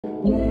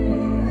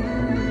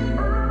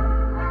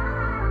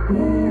Yeah.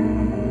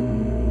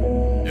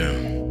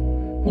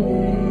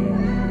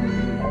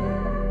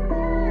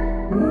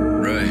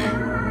 Right.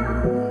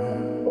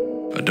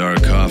 A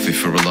dark coffee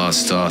for a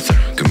lost author.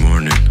 Good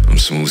morning. I'm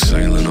smooth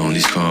sailing on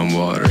these calm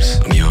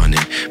waters. I'm yawning,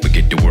 but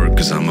get to work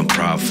cause I'm a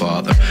proud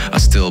father. I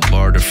still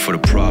barter for the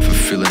profit,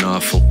 feeling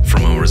awful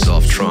from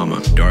unresolved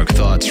trauma. Dark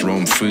thoughts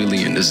roam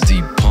freely in this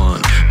deep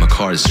pond. My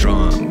card is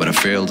drawn, but I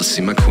fail to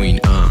see my queen.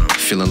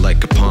 Feeling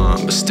like a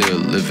pawn, but still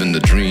living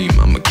the dream.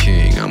 I'm a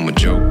king, I'm a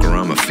joker,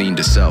 I'm a fiend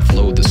to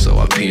self-loathe, so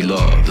I peel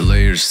off the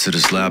layers to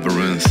this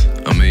labyrinth.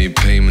 I made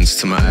payments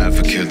to my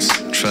advocates,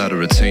 try to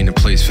retain a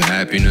place for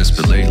happiness,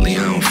 but lately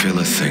I don't feel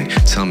a thing.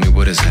 Tell me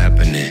what is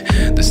happening,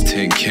 this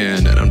tin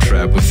can that I'm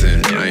trapped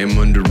within. I am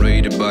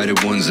underrated by the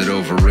ones that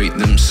overrate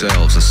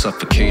themselves. I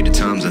suffocate at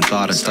times and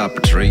thought I stop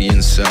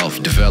betraying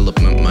self.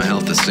 Development, my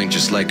health is sink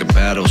just like a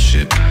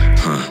battleship.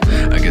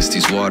 I guess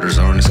these waters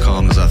aren't as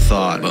calm as I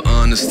thought, but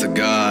honest to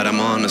God, I'm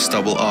honest, I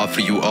will offer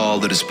you all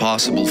that is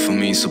possible for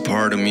me. So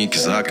pardon me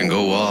cause I can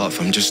go off.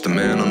 I'm just a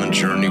man on a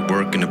journey,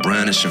 working to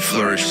brandish and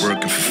flourish,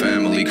 working for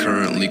family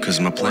currently cause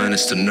my plan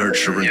is to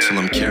nurture until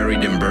I'm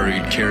carried and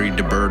buried. Carried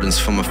the burdens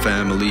for my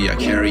family, I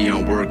carry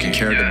on working.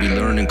 Care to be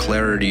learning,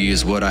 clarity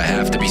is what I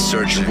have to be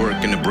searching.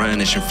 Working to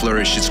brandish and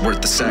flourish, it's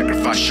worth the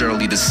sacrifice.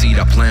 Surely the seed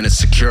I planted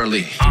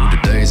securely. Through the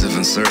days of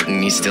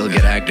uncertainty, still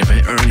get active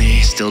and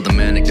earning. Still the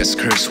manic that's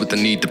cursed with the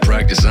need to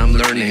practice, I'm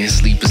learning.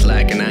 Sleep is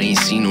lacking, I ain't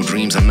seen no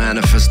dreams. I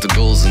manifest the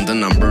goals and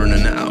then I'm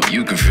burning out.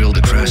 You can feel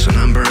the crash when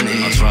I'm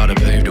burning. I'll try to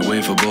pave the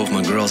way for both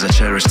my girls, I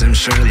cherish them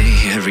surely.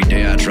 Every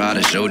day I try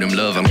to show them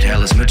love, I'm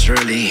callous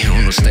maturely.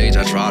 On the stage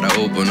I try to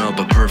open up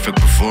a perfect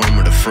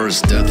performer. The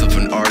first death of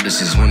an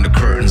artist is when the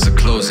curtains are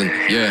closing,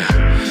 yeah.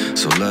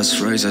 So let's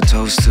raise a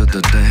toast to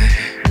the day,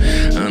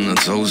 and a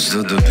toast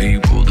to the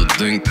people that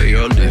think they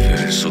are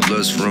living. So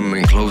let's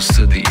remain close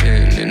to the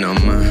end in our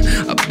mind,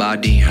 our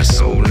body, our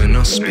soul, and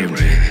our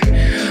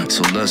spirit.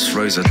 So let's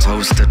raise a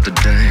toast to the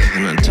day,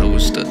 and a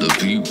toast to the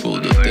people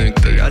that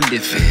think they are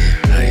living.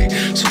 Hey,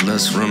 so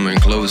let's remain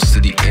close to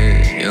the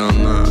end in our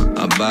mind,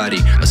 our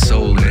body, our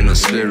soul, and our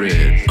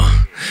spirit.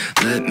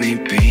 Let me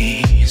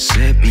be,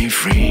 set me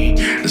free.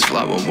 This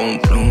flower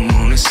won't bloom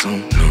on its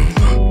own,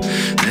 no.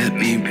 Let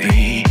me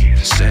be,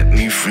 set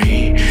me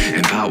free.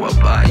 Empowered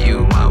by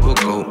you, I will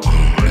go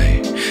on.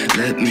 Right?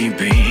 Let me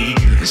be,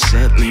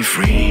 set me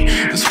free.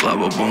 This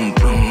flower won't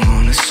bloom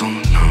on its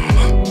own,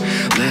 no.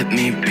 Let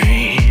me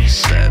be,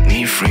 set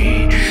me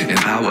free.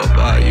 Empowered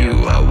by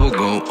you, I will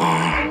go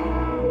on.